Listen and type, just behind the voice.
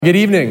Good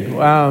evening.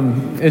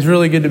 It's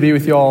really good to be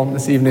with you all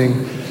this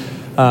evening.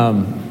 So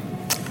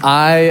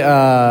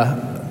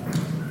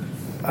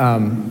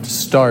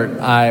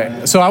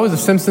I was a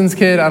Simpsons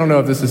kid. I don't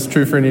know if this is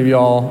true for any of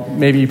y'all.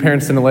 Maybe your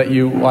parents didn't let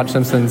you watch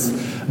Simpsons.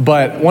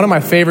 But one of my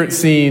favorite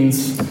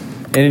scenes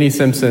in any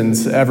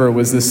Simpsons ever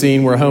was the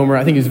scene where Homer,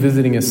 I think he's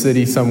visiting a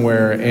city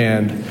somewhere,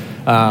 and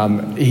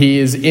he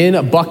is in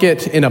a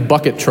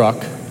bucket truck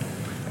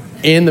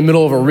in the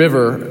middle of a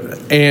river.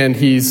 And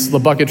the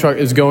bucket truck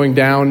is going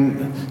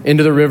down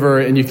into the river,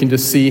 and you can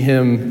just see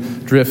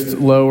him drift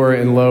lower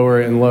and lower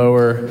and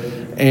lower.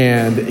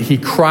 And he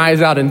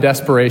cries out in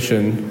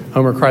desperation.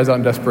 Homer cries out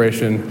in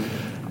desperation,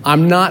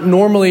 "I'm not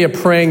normally a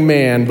praying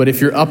man, but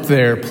if you're up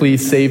there,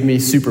 please save me,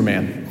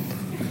 Superman."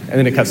 And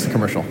then it cuts to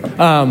commercial.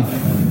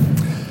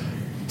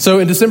 So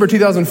in December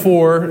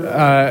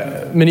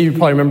 2004, many of you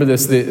probably remember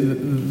this,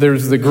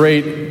 there's the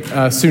great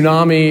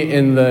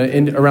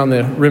tsunami around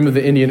the rim of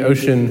the Indian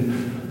Ocean.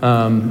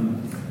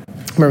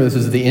 Remember, this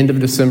is the end of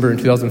December in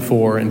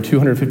 2004, and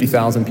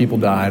 250,000 people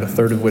died, a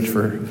third of which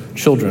were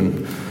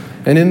children.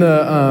 And in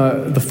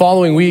the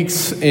following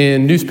weeks,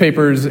 in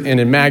newspapers and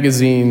in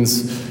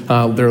magazines,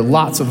 there are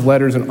lots of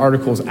letters and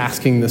articles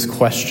asking this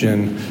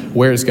question: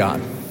 where's God?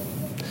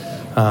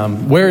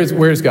 Where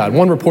is God?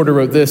 One reporter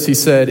wrote this. He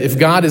said, "If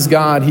God is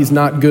God, he's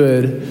not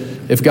good.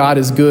 If God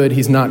is good,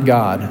 he's not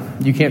God.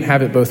 You can't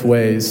have it both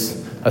ways,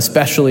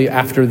 especially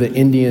after the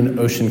Indian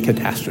Ocean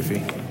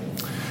catastrophe."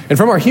 And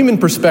from our human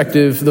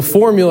perspective, the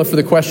formula for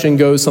the question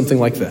goes something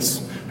like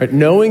this. Right?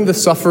 Knowing the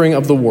suffering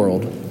of the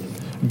world,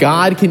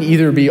 God can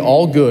either be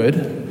all good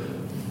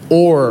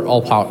or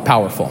all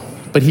powerful,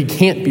 but he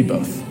can't be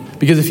both.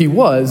 Because if he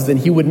was, then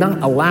he would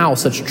not allow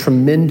such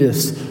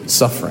tremendous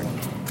suffering.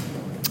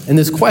 And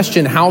this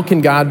question, how can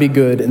God be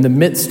good in the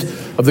midst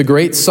of the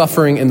great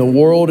suffering in the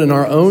world and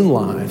our own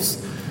lives?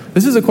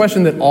 This is a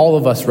question that all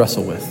of us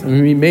wrestle with. I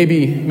mean,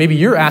 maybe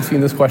you're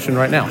asking this question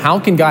right now. How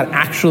can God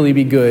actually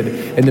be good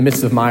in the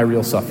midst of my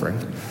real suffering?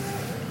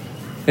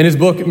 In his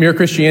book, Mere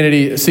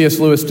Christianity, C.S.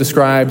 Lewis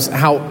describes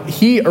how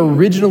he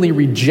originally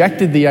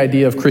rejected the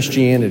idea of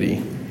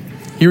Christianity.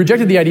 He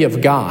rejected the idea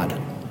of God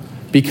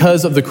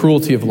because of the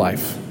cruelty of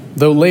life,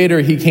 though later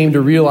he came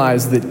to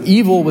realize that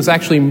evil was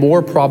actually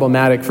more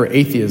problematic for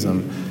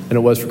atheism than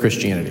it was for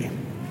Christianity.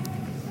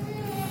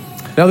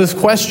 Now, this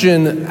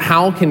question,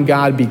 how can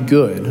God be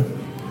good?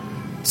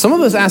 Some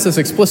of us ask this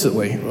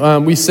explicitly.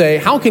 We say,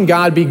 how can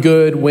God be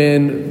good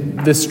when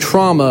this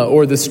trauma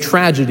or this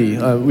tragedy,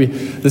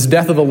 this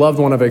death of a loved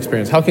one I've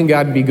experienced, how can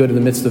God be good in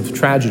the midst of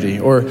tragedy?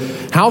 Or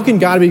how can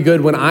God be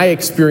good when I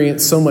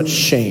experience so much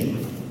shame?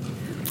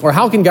 Or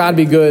how can God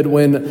be good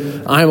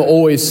when I'm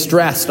always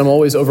stressed, I'm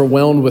always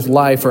overwhelmed with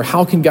life? Or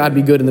how can God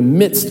be good in the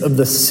midst of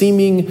the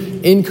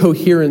seeming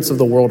incoherence of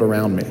the world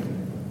around me?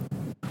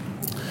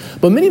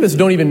 But many of us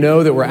don't even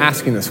know that we're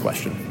asking this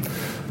question.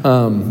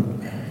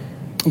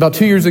 About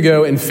 2 years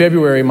ago in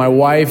February, my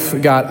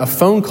wife got a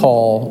phone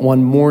call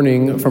one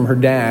morning from her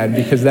dad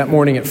because that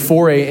morning at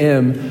 4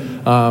 a.m.,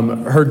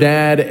 her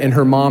dad and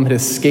her mom had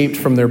escaped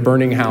from their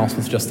burning house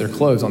with just their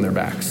clothes on their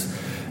backs.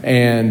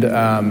 And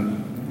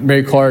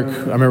Mary Clark, I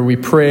remember we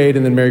prayed,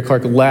 and then Mary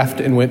Clark left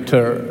and went to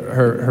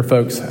her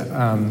folks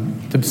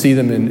to see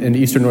them in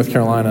eastern North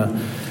Carolina.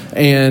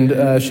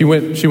 And she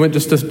went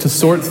just to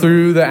sort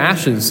through the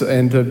ashes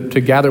and to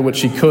gather what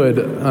she could,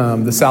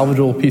 the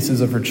salvageable pieces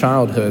of her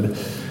childhood.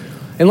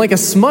 And like a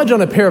smudge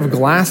on a pair of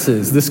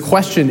glasses, this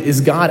question,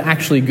 is God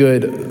actually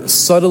good,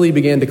 subtly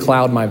began to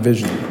cloud my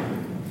vision.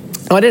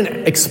 Now, I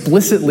didn't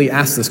explicitly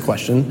ask this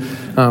question.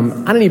 I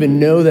didn't even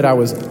know that I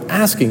was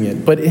asking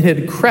it, but it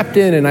had crept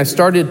in, and I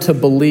started to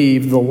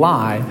believe the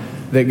lie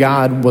that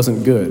God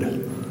wasn't good.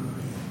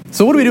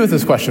 So what do we do with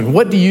this question?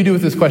 What do you do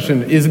with this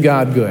question? Is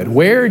God good?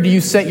 Where do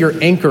you set your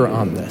anchor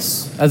on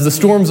this? As the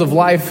storms of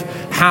life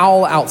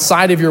howl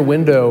outside of your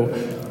window,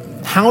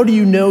 how do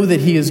you know that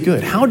he is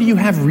good? How do you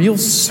have real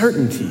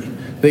certainty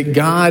that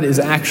God is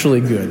actually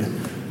good?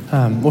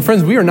 Well,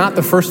 friends, we are not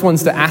the first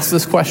ones to ask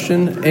this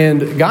question,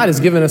 and God has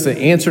given us an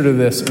answer to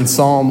this in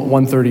Psalm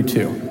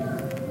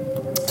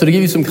 132. So to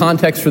give you some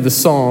context for the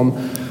Psalm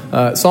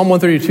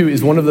 132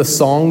 is one of the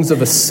songs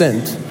of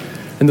ascent.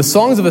 And the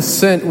songs of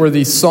ascent were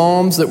these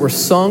psalms that were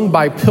sung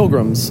by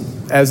pilgrims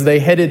as they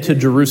headed to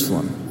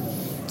Jerusalem.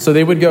 So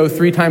they would go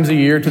 3 times a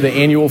year to the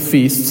annual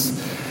feasts.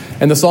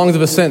 And the songs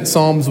of ascent,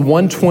 Psalms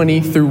 120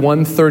 through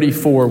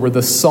 134, were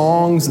the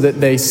songs that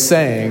they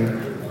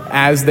sang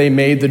as they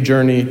made the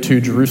journey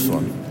to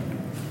Jerusalem.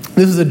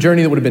 This is a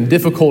journey that would have been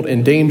difficult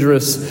and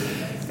dangerous.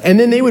 And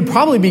then they would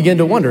probably begin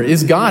to wonder,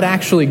 is God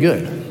actually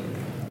good?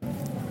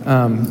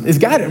 Is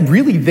God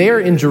really there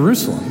in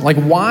Jerusalem? Like,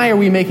 why are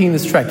we making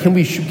this trek? Can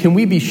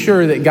we be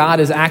sure that God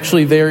is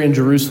actually there in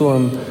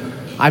Jerusalem?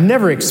 I've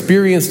never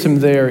experienced him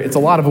there. It's a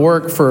lot of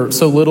work for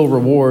so little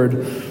reward.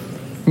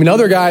 I mean,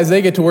 other guys,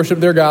 they get to worship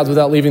their gods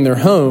without leaving their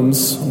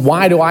homes.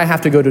 Why do I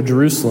have to go to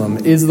Jerusalem?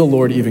 Is the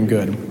Lord even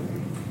good?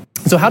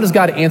 So how does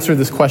God answer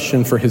this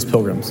question for his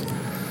pilgrims?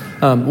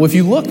 Well, if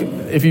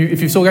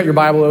you've still got your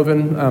Bible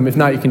open, if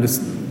not, you can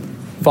just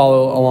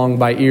follow along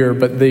by ear,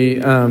 but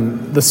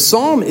the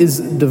psalm is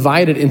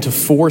divided into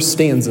 4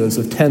 stanzas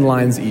of 10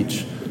 lines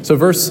each. So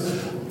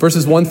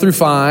verses 1 through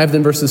 5,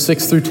 then verses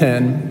 6 through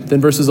 10,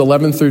 then verses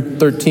 11 through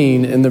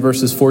 13, and then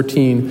verses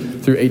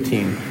 14 through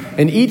 18.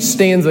 And each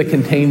stanza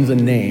contains a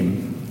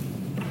name,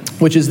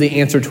 which is the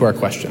answer to our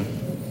question.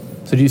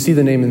 So do you see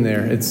the name in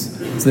there?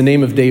 It's the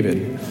name of David.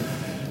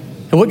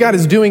 And what God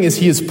is doing is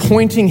he is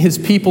pointing his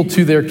people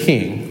to their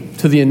king,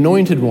 to the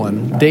anointed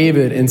one,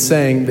 David, and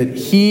saying that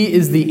he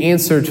is the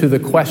answer to the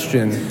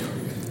question,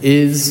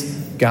 is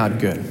God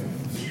good?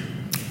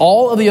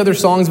 All of the other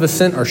songs of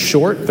ascent are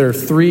short. They're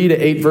 3 to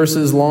 8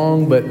 verses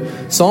long, but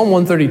Psalm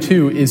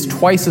 132 is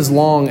twice as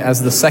long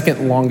as the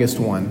second longest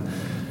one.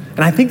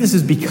 And I think this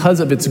is because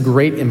of its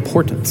great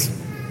importance.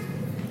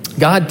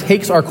 God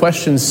takes our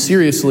questions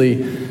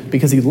seriously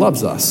because he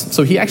loves us.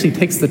 So he actually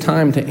takes the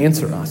time to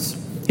answer us.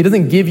 He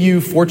doesn't give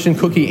you fortune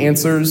cookie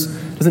answers,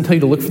 doesn't tell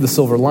you to look for the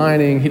silver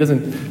lining. He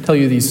doesn't tell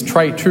you these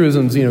trite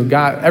truisms,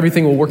 God,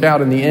 everything will work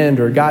out in the end,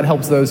 or God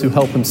helps those who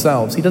help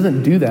themselves. He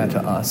doesn't do that to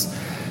us.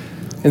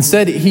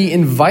 Instead, he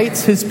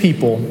invites his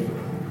people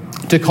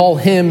to call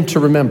him to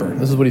remember.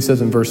 This is what he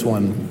says in verse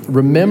 1.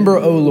 Remember,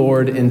 O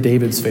Lord, in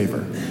David's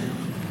favor.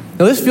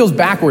 Now, this feels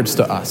backwards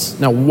to us.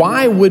 Now,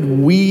 why would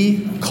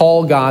we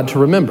call God to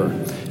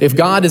remember? If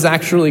God is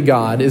actually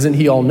God, isn't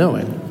he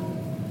all-knowing?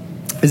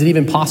 Is it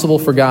even possible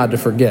for God to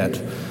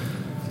forget?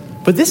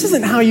 But this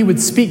isn't how you would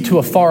speak to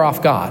a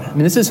far-off God. I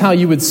mean, this is how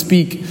you would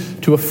speak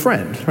to a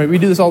friend, right? We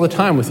do this all the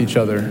time with each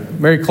other.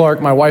 Mary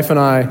Clark, my wife, and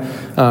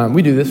I,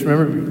 we do this.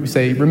 We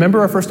say,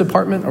 remember our first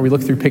apartment? Or we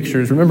look through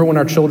pictures. Remember when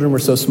our children were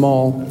so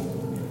small?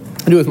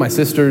 I do it with my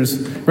sisters.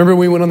 Remember when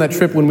we went on that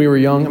trip when we were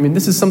young? I mean,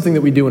 this is something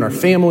that we do in our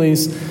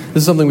families. This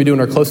is something we do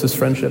in our closest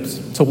friendships.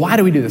 So why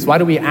do we do this? Why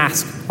do we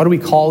ask? Why do we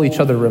call each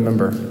other to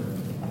remember?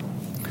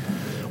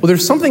 Well,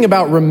 there's something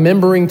about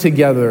remembering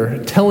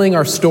together, telling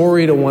our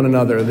story to one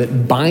another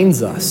that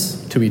binds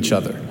us to each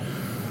other.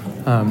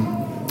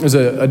 There's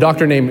a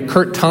doctor named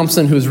Kurt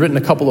Thompson who has written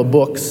a couple of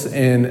books,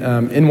 and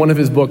in one of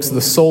his books,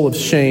 The Soul of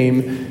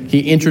Shame,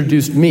 he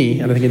introduced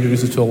me, and I think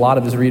introduces to a lot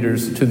of his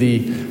readers, to the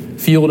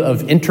field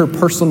of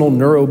interpersonal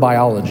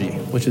neurobiology,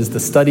 which is the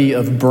study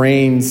of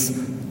brains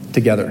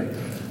together.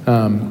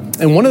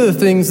 And one of the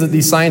things that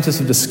these scientists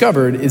have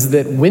discovered is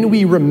that when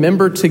we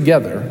remember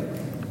together,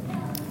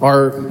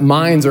 our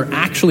minds are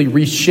actually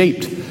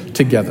reshaped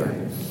together,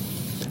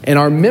 and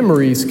our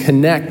memories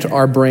connect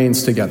our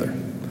brains together.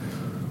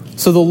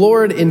 So the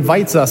Lord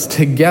invites us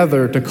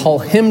together to call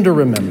him to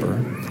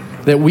remember,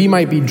 that we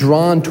might be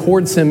drawn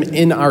towards him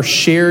in our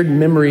shared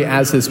memory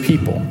as his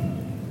people,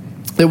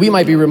 that we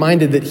might be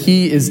reminded that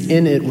he is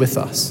in it with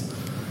us.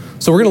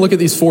 So we're going to look at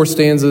these 4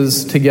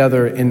 stanzas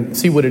together and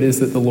see what it is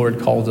that the Lord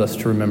calls us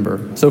to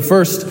remember. So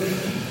first,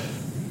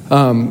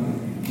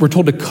 we're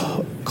told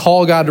to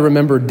call God to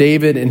remember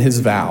David and his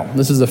vow.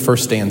 This is the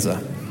first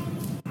stanza.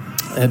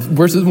 And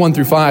verses 1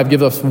 through 5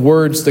 give us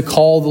words to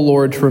call the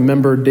Lord to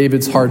remember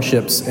David's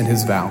hardships and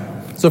his vow.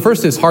 So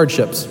first is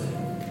hardships.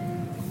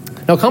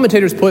 Now,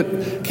 commentators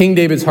put King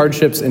David's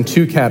hardships in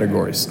 2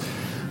 categories.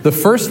 The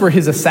first were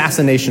his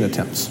assassination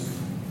attempts.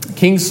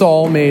 King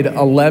Saul made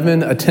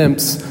 11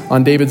 attempts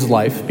on David's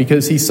life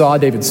because he saw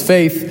David's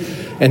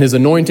faith and his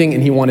anointing,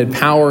 and he wanted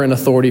power and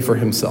authority for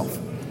himself.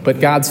 But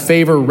God's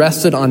favor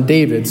rested on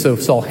David, so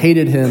Saul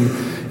hated him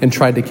and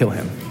tried to kill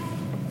him.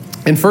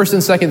 And 1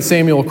 and 2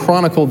 Samuel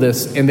chronicle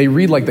this, and they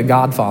read like The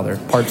Godfather,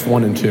 parts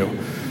 1 and 2.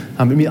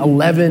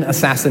 11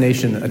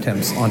 assassination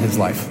attempts on his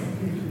life.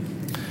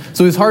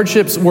 So his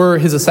hardships were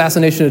his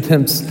assassination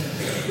attempts.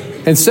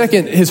 And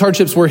second, his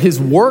hardships were his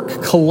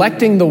work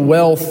collecting the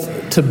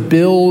wealth to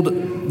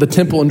build the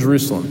temple in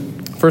Jerusalem.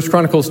 1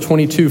 Chronicles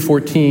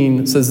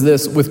 22:14 says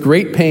this, with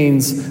great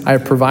pains I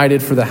have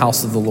provided for the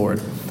house of the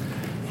Lord.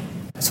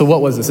 So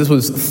what was this? This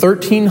was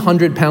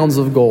 1,300 pounds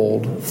of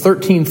gold,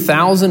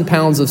 13,000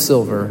 pounds of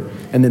silver,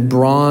 and then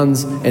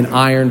bronze and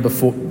iron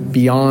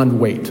beyond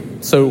weight.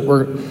 So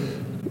we're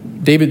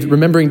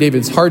remembering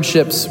David's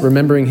hardships,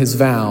 remembering his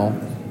vow.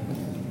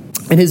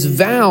 And his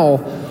vow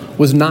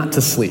was not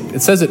to sleep.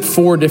 It says it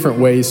 4 different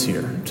ways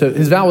here.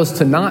 His vow was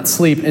to not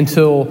sleep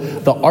until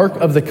the Ark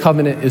of the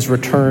Covenant is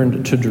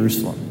returned to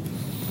Jerusalem.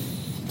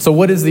 So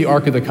what is the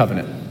Ark of the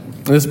Covenant?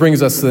 And this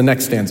brings us to the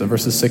next stanza,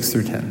 verses 6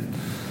 through 10.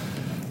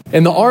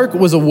 And the ark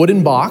was a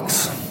wooden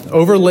box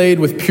overlaid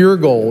with pure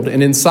gold,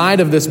 and inside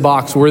of this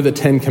box were the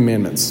 10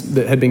 commandments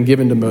that had been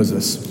given to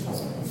Moses.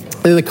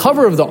 And the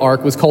cover of the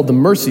ark was called the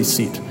mercy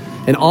seat,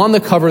 and on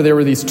the cover there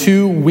were these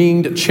 2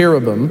 winged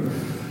cherubim,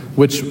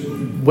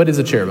 what is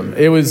a cherubim?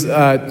 It was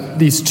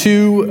these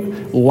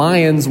 2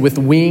 lions with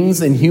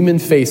wings and human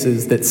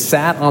faces that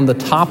sat on the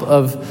top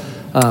of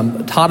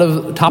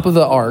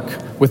the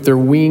ark with their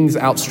wings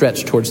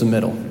outstretched towards the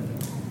middle.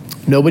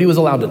 Nobody was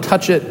allowed to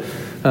touch it.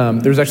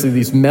 There's actually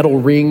these metal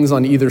rings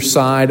on either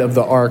side of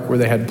the ark where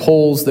they had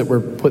poles that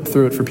were put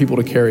through it for people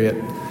to carry it.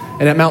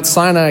 And at Mount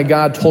Sinai,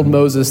 God told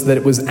Moses that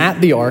it was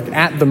at the ark,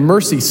 at the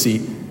mercy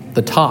seat,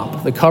 the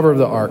cover of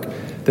the ark,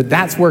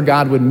 that's where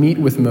God would meet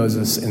with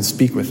Moses and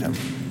speak with him.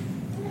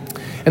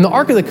 And the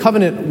Ark of the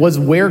Covenant was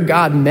where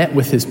God met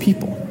with his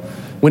people.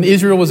 When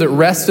Israel was at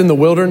rest in the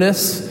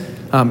wilderness,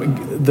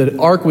 the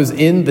Ark was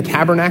in the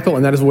tabernacle,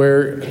 and that is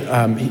where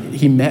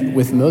he met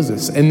with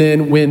Moses. And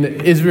then when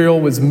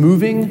Israel was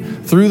moving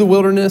through the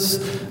wilderness,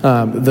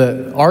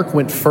 the Ark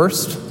went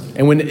first.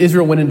 And when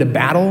Israel went into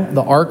battle,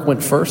 the Ark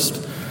went first.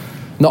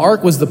 And the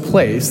Ark was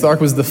the Ark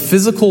was the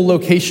physical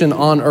location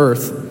on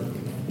earth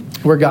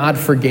where God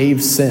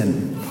forgave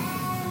sin.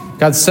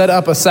 God set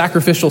up a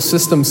sacrificial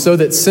system so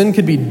that sin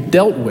could be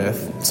dealt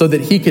with, so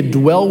that he could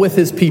dwell with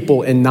his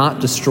people and not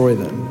destroy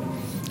them.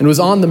 And it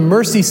was on the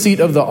mercy seat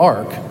of the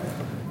ark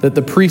that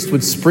the priest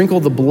would sprinkle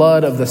the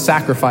blood of the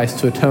sacrifice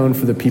to atone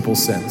for the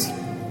people's sins.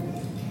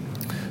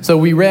 So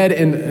we read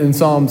in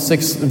Psalm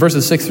 6,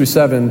 verses 6 through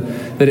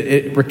 7, that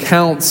it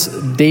recounts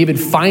David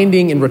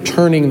finding and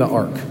returning the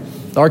ark.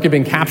 The ark had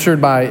been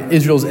captured by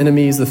Israel's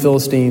enemies, the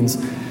Philistines.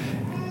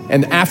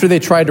 And after they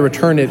tried to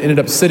return it, ended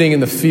up sitting in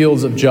the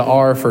fields of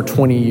Jaar for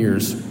 20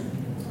 years.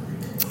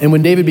 And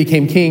when David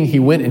became king, he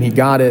went and he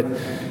got it,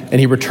 and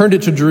he returned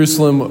it to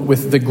Jerusalem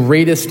with the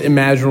greatest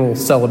imaginable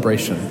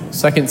celebration.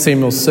 2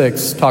 Samuel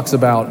 6 talks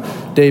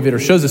about David, or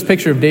shows this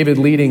picture of David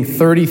leading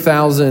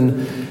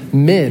 30,000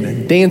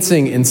 men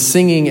dancing and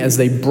singing as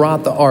they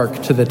brought the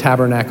ark to the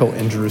tabernacle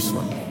in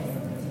Jerusalem.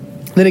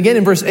 Then again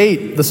in verse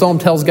 8, the psalm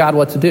tells God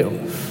what to do.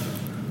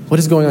 What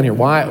is going on here?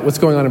 What's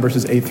going on in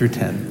verses 8 through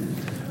 10?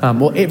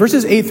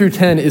 Verses 8 through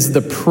 10 is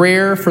the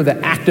prayer for the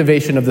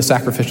activation of the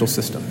sacrificial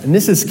system. And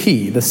this is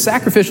key. The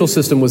sacrificial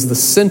system was the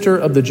center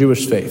of the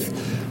Jewish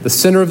faith, the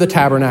center of the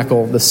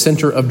tabernacle, the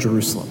center of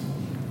Jerusalem.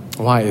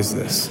 Why is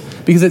this?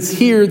 Because it's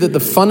here that the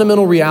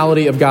fundamental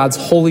reality of God's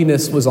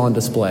holiness was on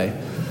display.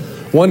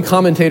 One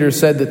commentator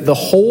said that the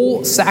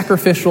whole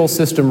sacrificial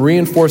system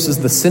reinforces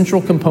the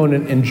central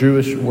component in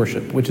Jewish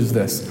worship, which is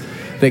this,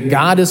 that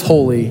God is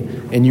holy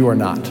and you are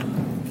not.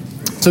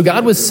 So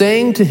God was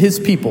saying to his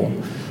people,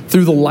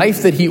 through the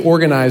life that he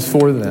organized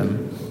for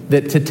them,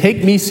 that to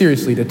take me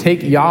seriously, to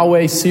take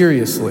Yahweh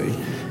seriously,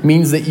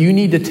 means that you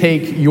need to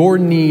take your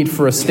need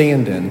for a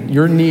stand-in,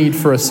 your need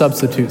for a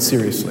substitute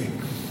seriously.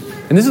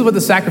 And this is what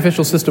the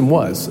sacrificial system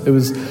was. It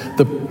was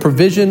the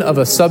provision of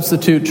a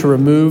substitute to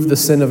remove the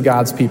sin of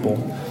God's people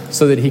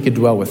so that he could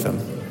dwell with them.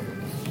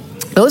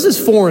 Now, this is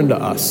foreign to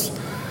us.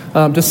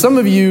 To some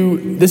of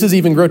you, this is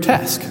even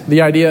grotesque,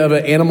 the idea of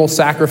an animal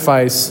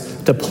sacrifice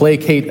to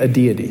placate a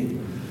deity.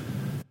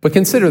 But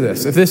consider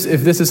this. If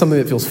this is something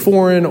that feels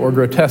foreign or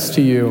grotesque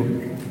to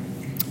you,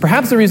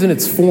 perhaps the reason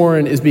it's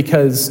foreign is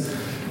because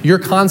your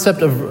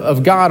concept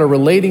of God or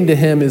relating to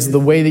him is the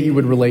way that you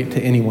would relate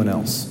to anyone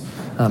else.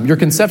 Your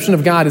conception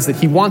of God is that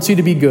he wants you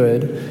to be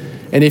good,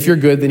 and if you're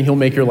good, then he'll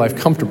make your life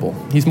comfortable.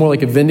 He's more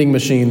like a vending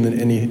machine than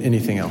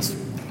anything else.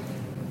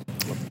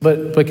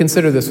 But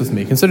consider this with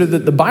me. Consider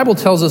that the Bible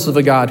tells us of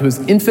a God who is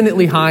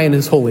infinitely high in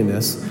his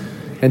holiness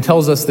and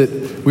tells us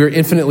that we are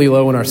infinitely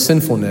low in our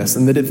sinfulness,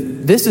 and that if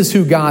this is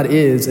who God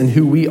is and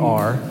who we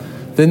are,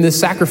 then this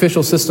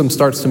sacrificial system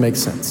starts to make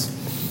sense.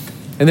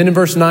 And then in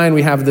verse 9,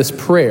 we have this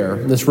prayer,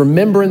 this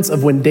remembrance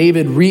of when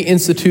David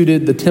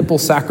reinstituted the temple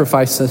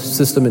sacrifice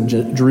system in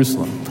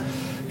Jerusalem.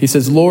 He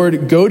says,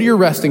 Lord, go to your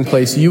resting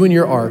place, you and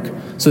your ark,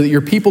 so that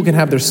your people can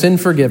have their sin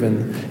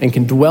forgiven and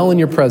can dwell in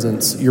your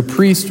presence. Your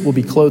priest will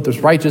be clothed with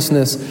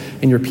righteousness,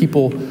 and your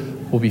people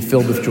will be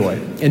filled with joy.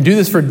 And do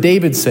this for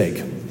David's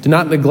sake. Do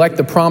not neglect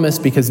the promise,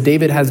 because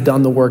David has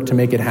done the work to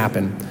make it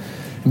happen,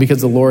 and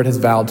because the Lord has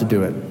vowed to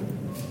do it.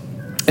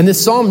 And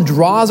this psalm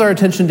draws our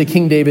attention to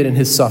King David and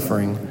his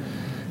suffering,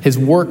 his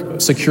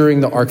work securing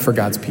the ark for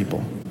God's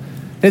people.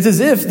 And it's as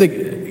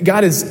if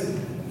God is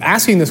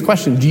asking this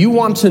question: do you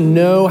want to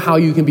know how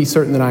you can be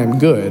certain that I am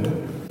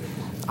good?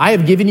 I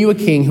have given you a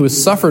king who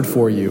has suffered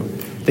for you,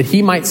 that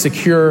he might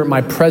secure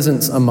my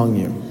presence among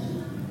you.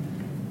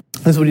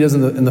 This is what he does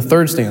in the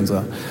third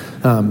stanza.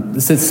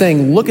 It's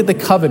saying, look at the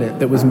covenant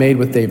that was made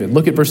with David.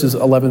 Look at verses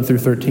 11 through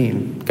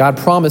 13. God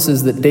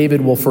promises that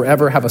David will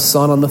forever have a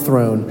son on the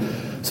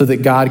throne so that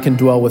God can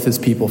dwell with his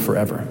people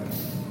forever.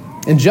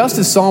 And just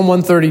as Psalm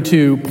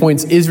 132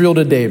 points Israel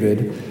to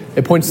David,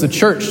 it points the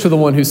church to the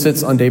one who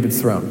sits on David's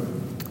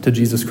throne, to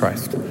Jesus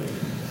Christ.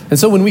 And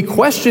so when we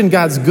question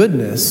God's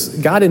goodness,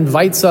 God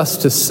invites us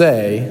to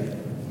say,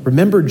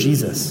 remember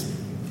Jesus,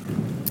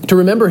 to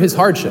remember his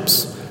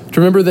hardships, to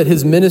remember that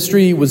his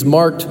ministry was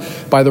marked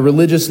by the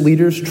religious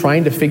leaders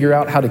trying to figure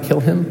out how to kill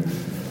him.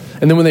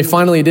 And then when they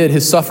finally did,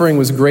 his suffering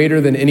was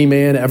greater than any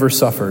man ever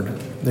suffered,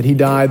 that he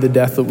died the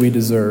death that we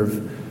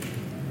deserve.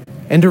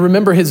 And to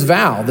remember his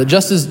vow, that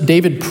just as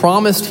David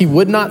promised he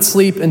would not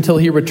sleep until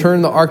he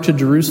returned the ark to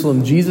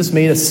Jerusalem, Jesus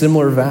made a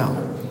similar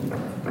vow.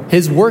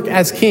 His work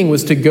as king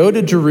was to go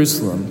to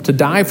Jerusalem, to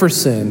die for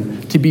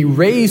sin, to be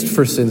raised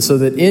for sin, so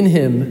that in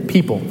him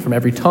people from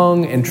every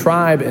tongue and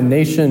tribe and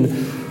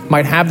nation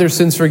might have their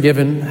sins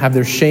forgiven, have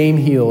their shame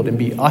healed, and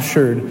be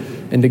ushered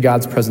into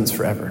God's presence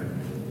forever.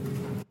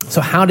 So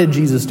how did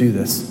Jesus do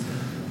this?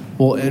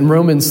 Well, in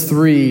Romans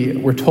 3,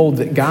 we're told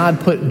that God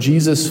put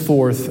Jesus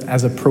forth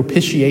as a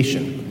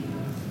propitiation,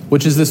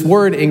 which is this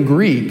word in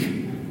Greek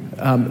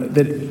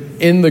that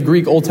in the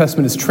Greek Old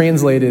Testament is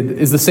translated,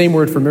 is the same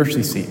word for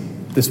mercy seat.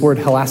 This word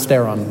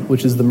hilasteron,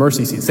 which is the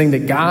mercy seat, saying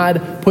that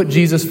God put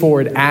Jesus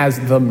forward as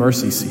the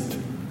mercy seat.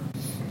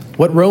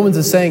 What Romans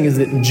is saying is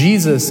that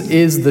Jesus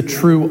is the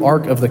true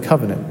Ark of the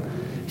Covenant.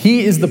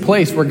 He is the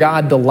place where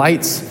God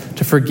delights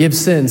to forgive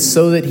sins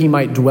so that he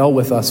might dwell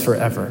with us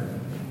forever.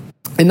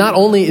 And not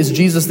only is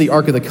Jesus the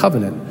Ark of the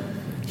Covenant,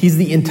 he's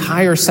the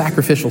entire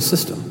sacrificial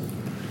system.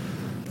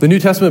 The New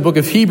Testament book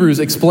of Hebrews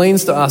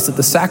explains to us that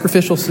the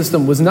sacrificial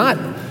system was not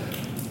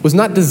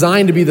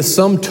designed to be the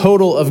sum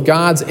total of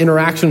God's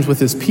interactions with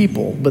his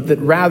people, but that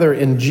rather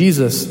in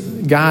Jesus,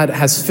 God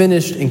has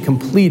finished and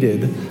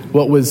completed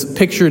what was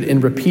pictured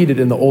and repeated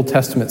in the Old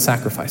Testament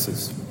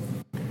sacrifices.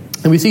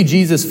 And we see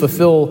Jesus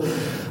fulfill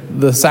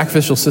the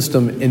sacrificial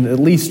system in at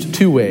least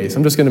two ways.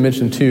 I'm just going to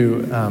mention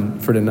two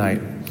for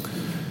tonight.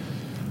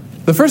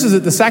 The first is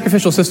that the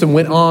sacrificial system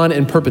went on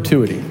in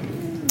perpetuity.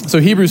 So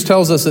Hebrews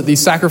tells us that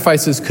these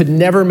sacrifices could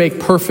never make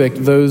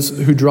perfect those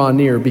who draw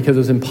near because it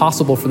was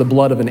impossible for the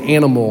blood of an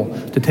animal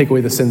to take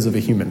away the sins of a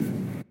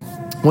human.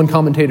 One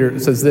commentator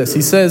says this.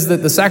 He says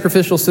that the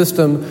sacrificial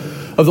system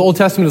of the Old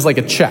Testament is like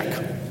a check.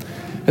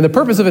 And the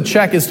purpose of a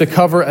check is to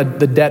cover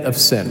the debt of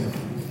sin.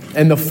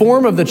 And the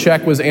form of the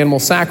check was animal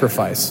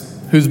sacrifice,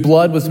 whose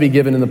blood was to be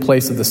given in the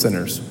place of the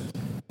sinners.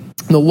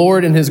 And the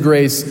Lord in his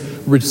grace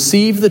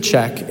received the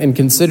check and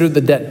considered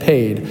the debt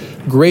paid,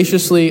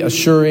 graciously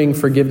assuring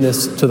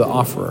forgiveness to the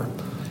offerer.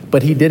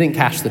 But he didn't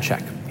cash the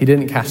check. He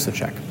didn't cash the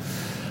check.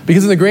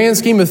 Because in the grand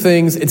scheme of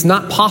things, it's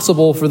not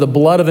possible for the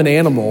blood of an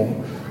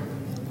animal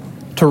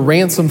to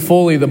ransom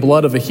fully the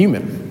blood of a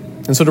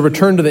human. And so to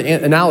return to the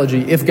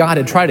analogy, if God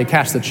had tried to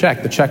cash the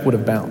check would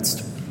have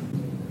bounced.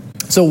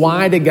 So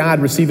why did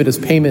God receive it as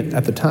payment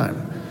at the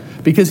time?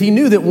 Because he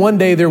knew that one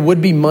day there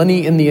would be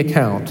money in the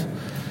account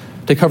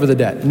to cover the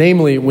debt,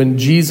 namely when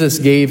Jesus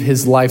gave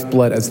his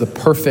lifeblood as the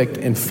perfect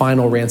and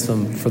final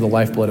ransom for the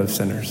lifeblood of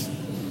sinners.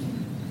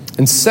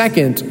 And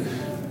second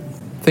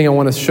thing I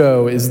want to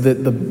show is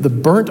that the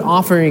burnt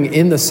offering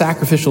in the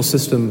sacrificial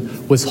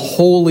system was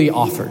wholly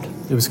offered.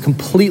 It was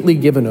completely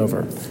given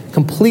over,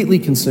 completely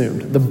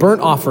consumed. The burnt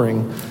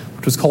offering,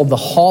 which was called the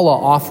Hala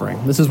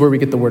offering, this is where we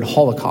get the word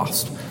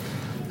Holocaust.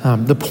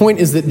 The point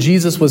is that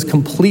Jesus was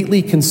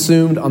completely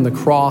consumed on the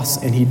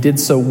cross, and he did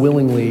so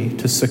willingly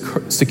to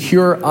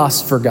secure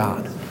us for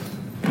God.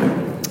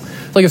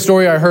 It's like a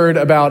story I heard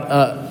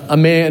about a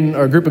man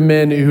or a group of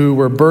men who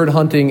were bird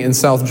hunting in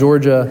South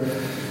Georgia,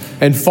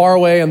 and far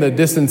away in the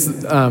distance,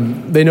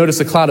 they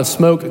noticed a cloud of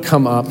smoke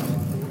come up,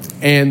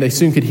 and they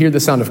soon could hear the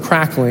sound of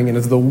crackling, and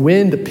as the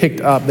wind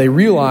picked up, they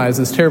realized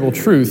this terrible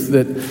truth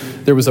that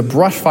there was a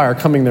brush fire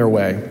coming their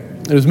way.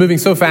 It was moving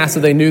so fast that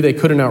they knew they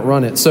couldn't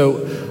outrun it.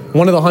 So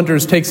one of the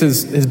hunters takes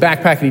his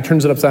backpack and he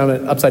turns it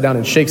upside down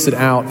and shakes it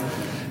out.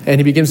 And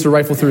he begins to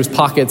rifle through his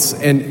pockets.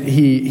 And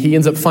he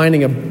ends up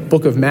finding a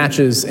book of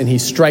matches, and he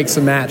strikes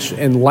a match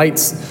and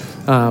lights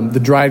the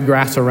dried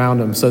grass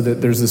around him so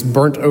that there's this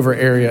burnt over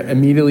area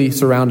immediately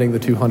surrounding the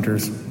two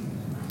hunters.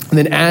 And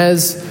then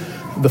as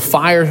the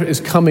fire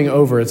is coming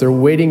over, as they're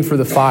waiting for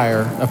the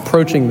fire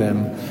approaching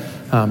them,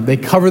 they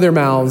cover their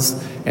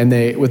mouths and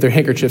with their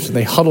handkerchiefs, and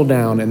they huddle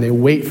down and they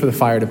wait for the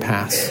fire to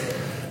pass.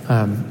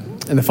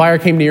 And the fire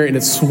came near and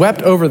it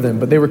swept over them,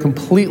 but they were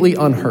completely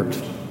unhurt.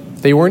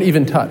 They weren't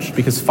even touched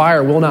because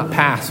fire will not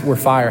pass where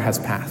fire has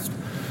passed.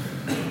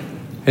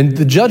 And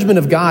the judgment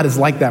of God is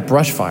like that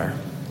brush fire.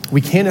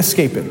 We can't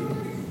escape it.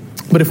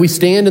 But if we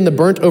stand in the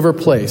burnt over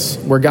place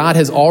where God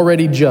has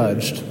already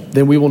judged,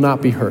 then we will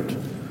not be hurt.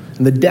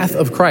 And the death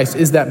of Christ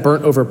is that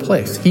burnt over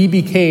place. He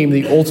became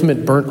the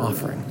ultimate burnt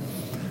offering.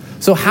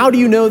 So how do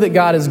you know that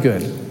God is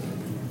good?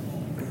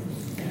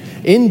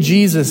 In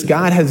Jesus,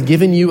 God has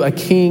given you a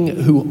king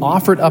who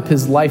offered up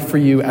his life for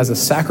you as a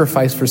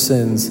sacrifice for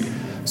sins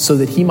so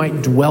that he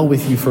might dwell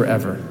with you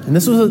forever. And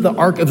this was what the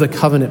Ark of the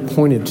Covenant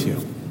pointed to.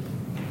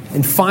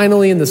 And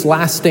finally, in this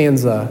last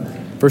stanza,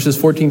 verses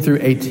 14 through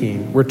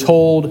 18, we're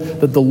told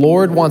that the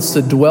Lord wants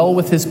to dwell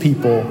with his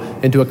people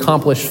and to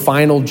accomplish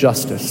final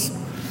justice.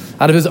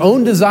 Out of his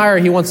own desire,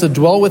 he wants to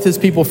dwell with his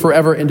people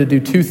forever and to do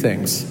two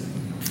things: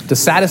 to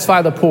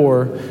satisfy the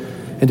poor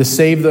and to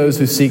save those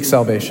who seek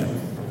salvation.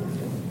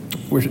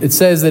 It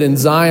says that in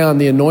Zion,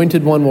 the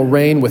anointed one will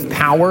reign with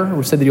power.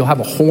 We said that he'll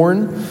have a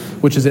horn,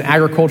 which is an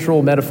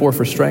agricultural metaphor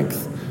for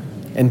strength.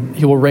 And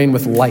he will reign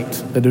with light,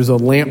 that there's a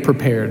lamp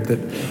prepared,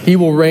 that he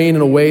will reign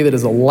in a way that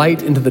is a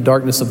light into the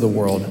darkness of the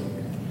world.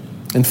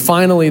 And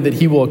finally, that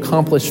he will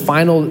accomplish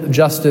final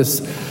justice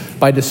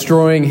by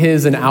destroying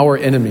his and our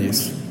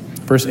enemies.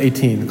 Verse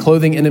 18,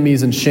 clothing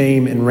enemies in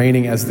shame and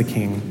reigning as the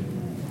king.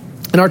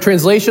 And our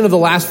translation of the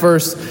last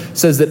verse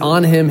says that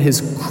on him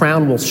his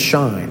crown will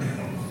shine.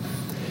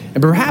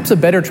 And perhaps a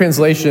better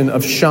translation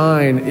of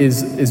shine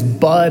is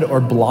bud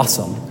or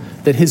blossom,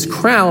 that his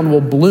crown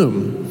will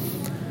bloom.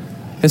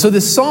 And so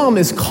this psalm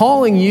is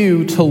calling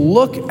you to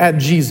look at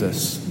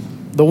Jesus,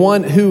 the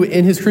one who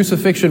in his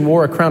crucifixion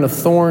wore a crown of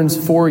thorns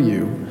for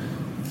you,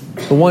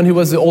 the one who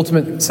was the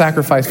ultimate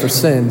sacrifice for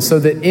sin, so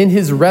that in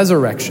his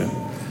resurrection,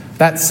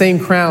 that same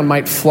crown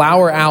might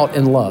flower out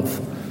in love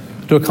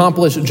to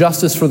accomplish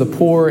justice for the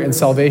poor and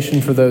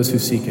salvation for those who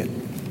seek it.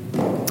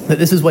 That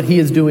this is what he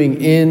is doing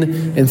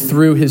in and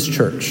through his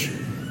church.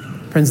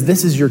 Friends,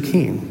 this is your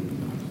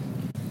king.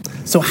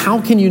 So how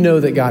can you know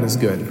that God is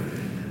good?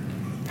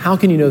 How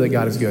can you know that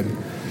God is good?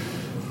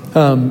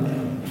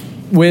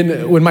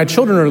 When my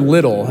children are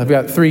little, I've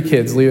got 3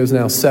 kids, Leo's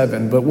now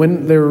 7, but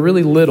when they were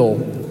really little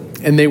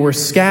and they were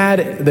sad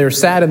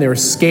and they were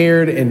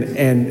scared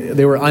and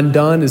they were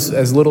undone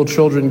as little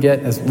children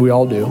get, as we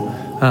all do.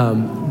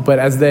 But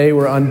as they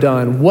were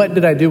undone, what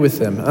did I do with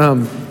them?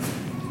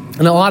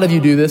 And a lot of you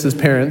do this as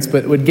parents,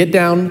 but would get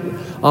down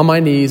on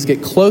my knees,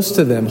 get close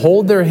to them,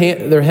 hold their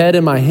head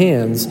in my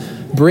hands,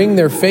 bring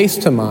their face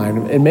to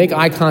mine, and make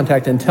eye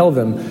contact and tell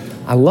them,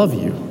 I love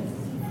you.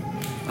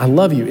 I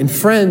love you. And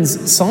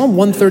friends, Psalm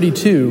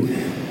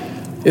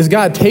 132 is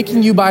God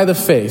taking you by the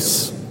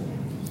face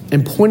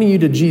and pointing you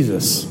to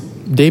Jesus,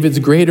 David's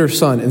greater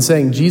son, and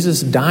saying,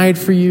 Jesus died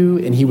for you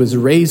and he was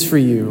raised for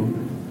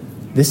you.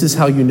 This is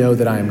how you know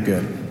that I am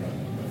good.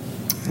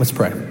 Let's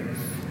pray.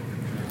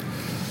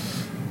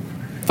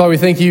 Father, we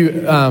thank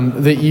you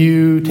that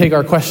you take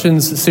our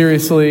questions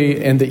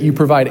seriously and that you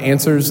provide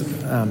answers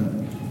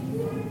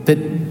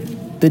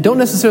that don't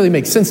necessarily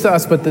make sense to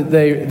us, but that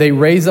they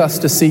raise us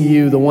to see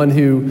you, the one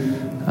who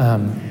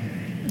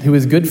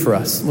is good for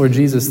us, Lord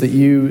Jesus, that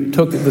you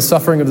took the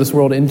suffering of this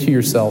world into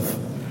yourself,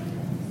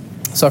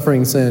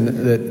 suffering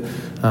sin, that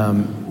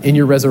in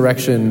your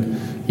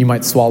resurrection you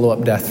might swallow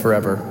up death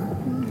forever.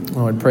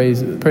 Lord, pray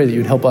that you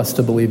would help us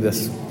to believe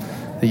this,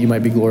 that you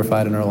might be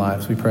glorified in our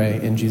lives. We pray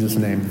in Jesus'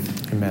 name.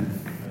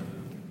 Amen.